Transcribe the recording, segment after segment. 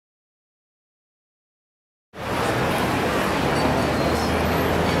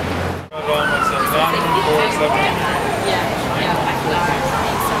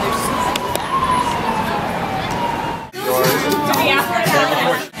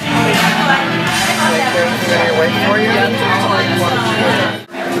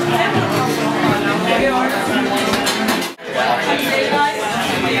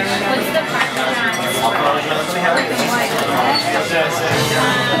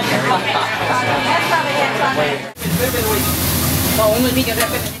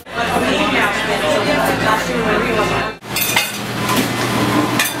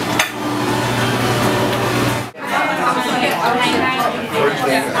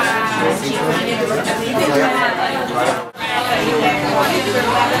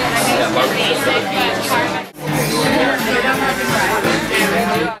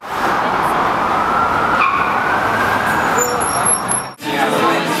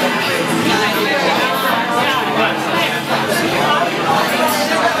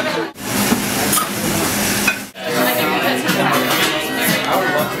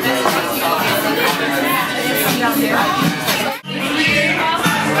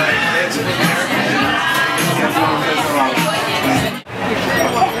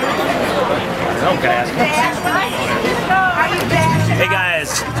Hey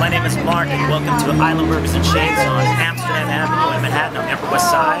guys, my name is Mark and welcome to Island Burgers and Shakes on Amsterdam Ave in Manhattan on Upper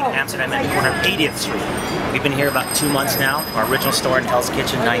West Side, Amsterdam at the corner of 80th Street. We've been here about 2 months now. Our original store in Hell's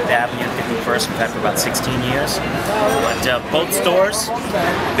Kitchen, 9th Avenue and 51st, we've had for about 16 years. But both stores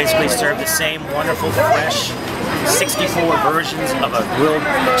basically serve the same wonderful, fresh, 64 versions of a grilled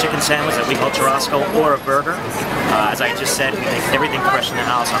chicken sandwich that we call churrasco or a burger. As I just said, we make everything fresh in the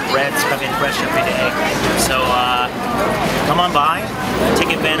house. Our bread's coming fresh every day. So come on by,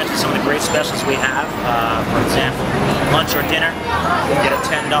 take advantage of some of the great specials we have. For example, lunch or dinner, you get a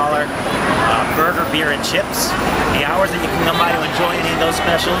 $10 burger, beer, and chips. The hours that you can come by to enjoy any of those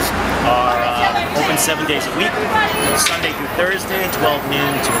specials are open 7 days a week, Sunday through Thursday, 12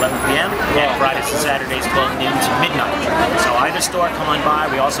 noon to 11 p.m., and Fridays and Saturdays, 12 noon to midnight. So either store, come on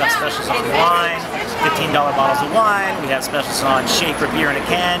by. We also have specials on wine, $15 bottles of wine. We have specials on shaker beer in a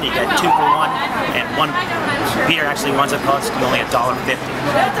can. You get 2 for 1, and 1 beer actually winds up costing only $1.50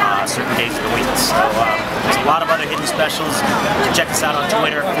 certain days of the week. So there's a lot of other hidden specials. You can check us out on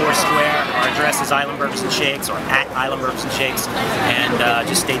Twitter, Foursquare. Our address is Island Burgers and Shakes, or at Island Burgers and Shakes, and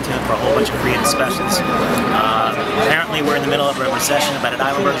just stay tuned for a whole bunch of creative specials. Apparently we're in the middle of a recession, but at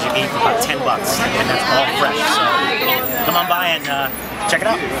Island Burgers you can eat for about $10, and that's all fresh. So come on by and check it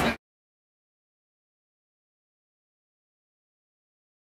out.